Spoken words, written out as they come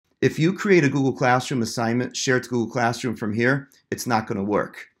If you create a Google Classroom assignment, share it to Google Classroom from here, it's not going to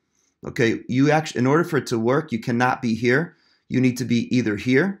work. Okay, in order for it to work, you cannot be here. You need to be either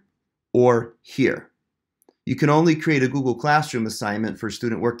here or here. You can only create a Google Classroom assignment for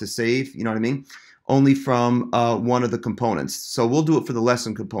student work to save, you know what I mean? Only from one of the components. So we'll do it for the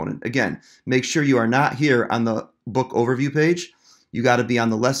lesson component. Again, make sure you are not here on the book overview page. You got to be on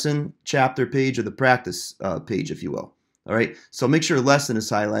the lesson chapter page or the practice page, if you will. All right, so make sure lesson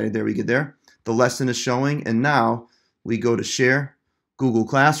is highlighted. There we get there. The lesson is showing, and now we go to share Google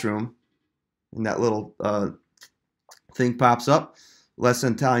Classroom, and that little thing pops up.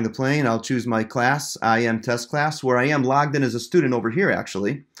 Lesson Tying the Plane. I'll choose my class, IM test class, where I am logged in as a student over here,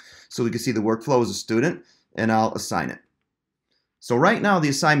 actually. So we can see the workflow as a student, and I'll assign it. So right now, the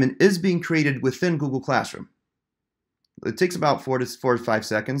assignment is being created within Google Classroom. It takes about 4 to 5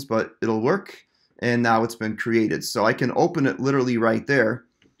 seconds, but it'll work. And now it's been created. So I can open it literally right there,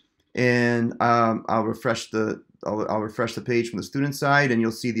 and I'll refresh the page from the student side, and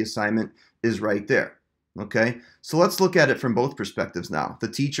you'll see the assignment is right there. Okay, so let's look at it from both perspectives now. The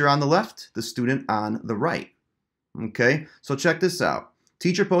teacher on the left, the student on the right. Okay, so check this out.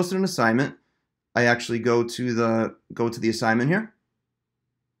 Teacher posted an assignment. I actually go to the assignment here.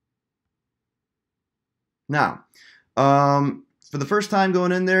 Now, for the first time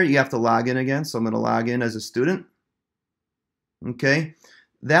going in there, you have to log in again. So I'm going to log in as a student. Okay,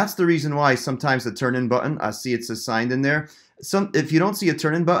 that's the reason why sometimes the turn in button, I see it's assigned in there. If you don't see a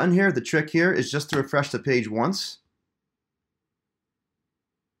turn in button here, the trick here is just to refresh the page once.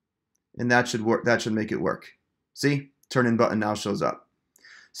 And that should work. That should make it work. See, turn in button now shows up.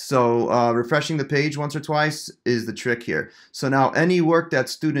 So refreshing the page once or twice is the trick here. So now any work that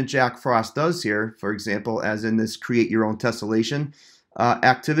student Jack Frost does here, for example, as in this create your own tessellation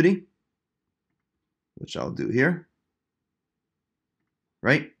activity, which I'll do here,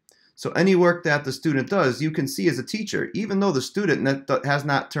 right? So any work that the student does, you can see as a teacher, even though the student has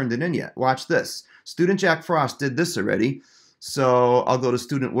not turned it in yet. Watch this. Student Jack Frost did this already. So I'll go to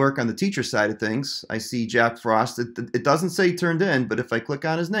student work on the teacher side of things. I see Jack Frost. It doesn't say turned in, but if I click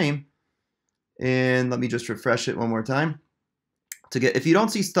on his name, and let me just refresh it one more time. If you don't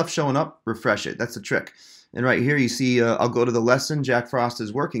see stuff showing up, refresh it. That's the trick. And right here you see, I'll go to the lesson Jack Frost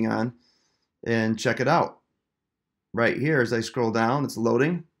is working on and check it out. Right here as I scroll down, it's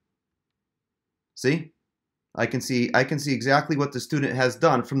loading. See? I can see exactly what the student has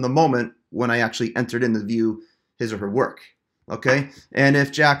done from the moment when I actually entered in to view his or her work. Okay, and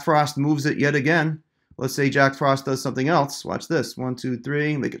if Jack Frost moves it yet again, let's say Jack Frost does something else. Watch this. 1, 2,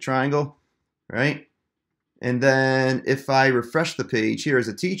 3. Make a triangle, right? And then if I refresh the page here as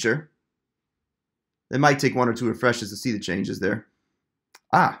a teacher, it might take 1 or 2 refreshes to see the changes there.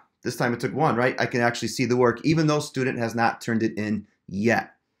 Ah, this time it took 1, right? I can actually see the work, even though student has not turned it in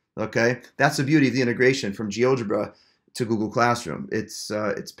yet. Okay, that's the beauty of the integration from GeoGebra to Google Classroom. It's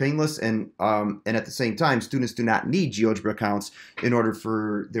painless, and at the same time, students do not need GeoGebra accounts in order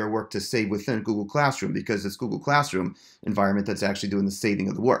for their work to save within Google Classroom, because it's Google Classroom environment that's actually doing the saving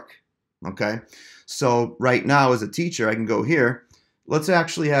of the work. Okay, so right now as a teacher, I can go here. Let's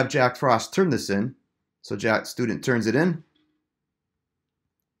actually have Jack Frost turn this in. So student turns it in.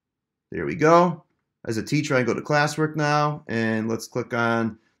 There we go. As a teacher, I go to classwork now, and let's click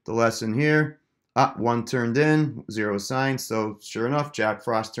on the lesson here. 1 turned in, 0 assigned. So sure enough, Jack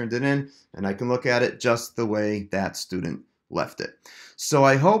Frost turned it in, and I can look at it just the way that student left it. So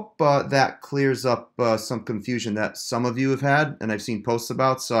I hope that clears up some confusion that some of you have had, and I've seen posts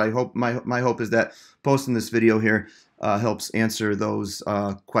about. So I hope my hope is that posting this video here helps answer those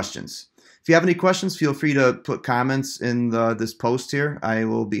questions. If you have any questions, feel free to put comments in this post here. I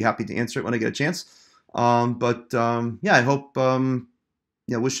will be happy to answer it when I get a chance. Yeah, I hope.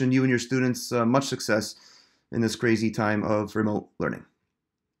 Wishing you and your students much success in this crazy time of remote learning.